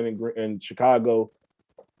big win in Chicago.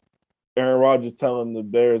 Aaron Rodgers telling the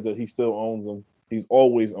Bears that he still owns them. He's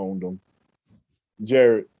always owned them.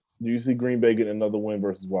 Jared, do you see Green Bay getting another win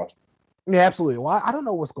versus Washington? Yeah, absolutely. Well, I don't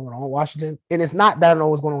know what's going on with Washington. And it's not that I don't know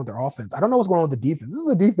what's going on with their offense. I don't know what's going on with the defense. This is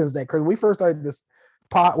a defense that, because when we first started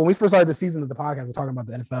the season of the podcast, we're talking about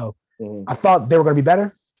the NFL. Mm-hmm. I thought they were going to be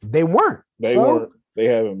better. They weren't. They weren't. They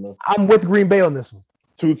haven't, man. I'm with Green Bay on this one.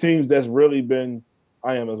 Two teams that's really been,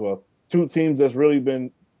 I am as well. Two teams that's really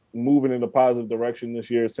been moving in a positive direction this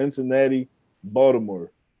year. Cincinnati,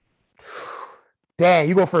 Baltimore. Damn,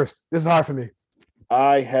 you go first. This is hard for me.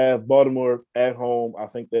 I have Baltimore at home. I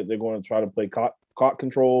think that they're going to try to play clock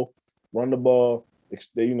control, run the ball.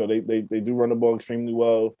 They do run the ball extremely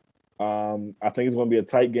well. I think it's going to be a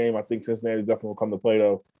tight game. I think Cincinnati's definitely going to come to play,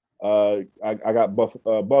 though. I got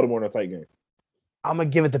Baltimore in a tight game. I'm going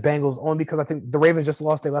to give it the Bengals only because I think the Ravens just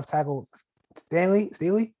lost their left tackle, Ronnie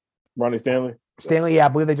Stanley. Yeah, I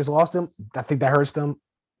believe they just lost him. I think that hurts them.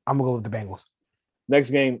 I'm going to go with the Bengals.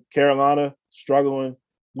 Next game, Carolina struggling,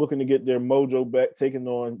 looking to get their mojo back, taking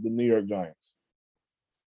on the New York Giants.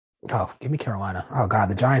 Oh, give me Carolina. Oh, God,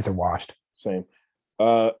 the Giants are washed. Same.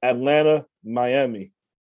 Atlanta, Miami.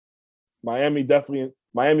 Miami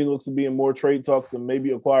looks to be in more trade talks than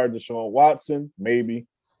maybe acquired Deshaun Watson, maybe.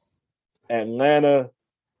 Atlanta,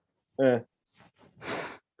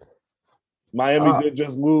 Miami did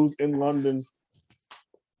just lose in London.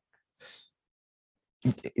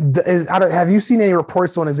 Have you seen any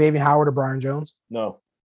reports on Xavier Howard or Byron Jones? No.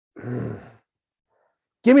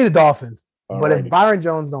 Give me the Dolphins. Alrighty. But if Byron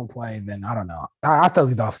Jones don't play, then I don't know. I'll tell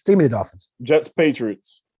you the Dolphins. Give me the Dolphins. Jets,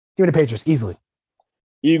 Patriots. Give me the Patriots easily.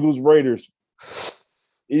 Eagles, Raiders.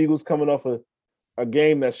 Eagles coming off a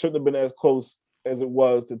game that shouldn't have been as close as it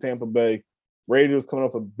was to Tampa Bay. Raiders coming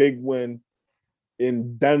off a big win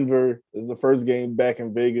in Denver. This is the first game back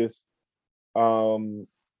in Vegas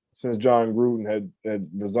since John Gruden had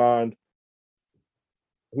resigned.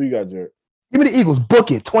 Who you got, Jared? Give me the Eagles. Book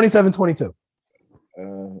it. 27-22.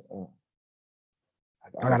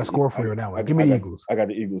 I got a score for you on that one. Give me the Eagles. I got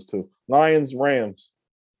the Eagles, too. Lions, Rams.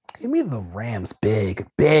 Give me the Rams. Big,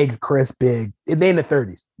 Chris, big. They in the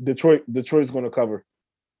 30s. Detroit's going to cover.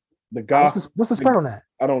 The Goff. What's the spread on that?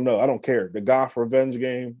 I don't know. I don't care. The Goff revenge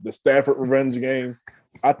game, the Stafford revenge game.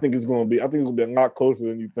 I think it's going to be a lot closer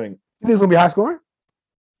than you think. You think it's going to be high scoring?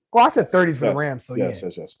 Well, I said 30s for the Rams, so yes.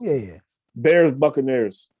 Yeah. Bears,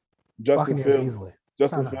 Buccaneers. Justin Fields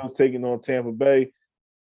taking on Tampa Bay.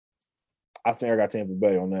 I think I got Tampa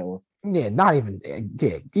Bay on that one. Yeah, not even.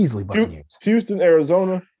 Yeah, easily Buccaneers. Houston,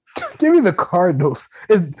 Arizona. Give me the Cardinals.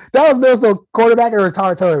 Is Dallas Mills still quarterback or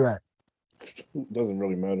retired quarterback? Doesn't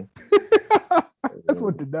really matter. That's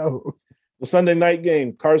what to know. The Sunday night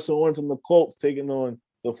game, Carson Wentz and the Colts taking on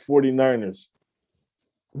the 49ers.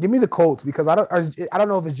 Give me the Colts because I don't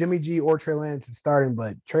know if it's Jimmy G or Trey Lance is starting,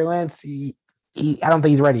 but Trey Lance, I don't think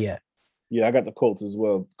he's ready yet. Yeah, I got the Colts as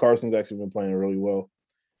well. Carson's actually been playing really well.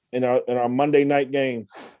 In our Monday night game,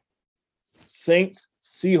 Saints,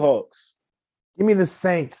 Seahawks. Give me the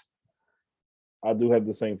Saints. I do have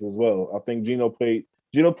the Saints as well. I think Geno played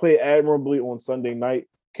admirably on Sunday night,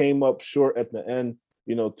 came up short at the end.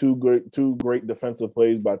 Two great defensive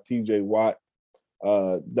plays by TJ Watt.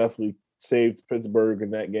 Definitely saved Pittsburgh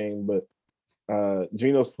in that game, but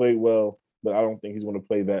Geno's played well, but I don't think he's going to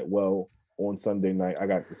play that well on Sunday night. I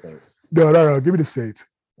got the Saints. No. Give me the Saints.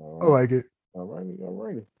 I like it. All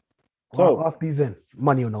righty. So lock these in.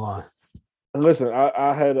 Money on the line. And listen,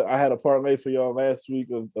 I had a parlay for y'all last week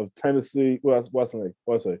of Tennessee. What I say?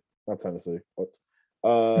 Not Tennessee.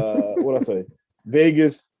 What I say?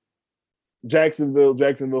 Vegas, Jacksonville,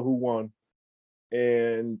 who won,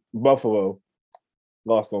 and Buffalo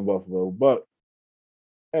lost on Buffalo. But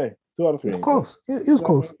hey, 2 out of 3. It was close. It was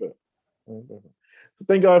close. So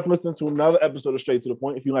thank y'all for listening to another episode of Straight to the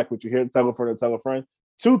Point. If you like what you hear, tell a friend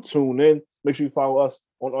to tune in. Make sure you follow us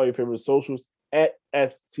on all your favorite socials at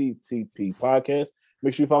STTP Podcast.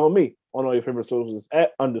 Make sure you follow me on all your favorite socials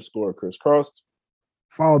at _Chris Cross.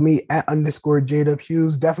 Follow me at _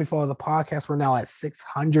 Hughes. Definitely follow the podcast. We're now at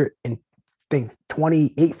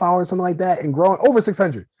 628 followers, something like that, and growing over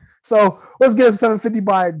 600. So let's get us 750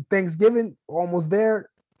 by Thanksgiving. Almost there.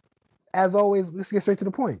 As always, let's get straight to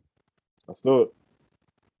the point. Let's do it.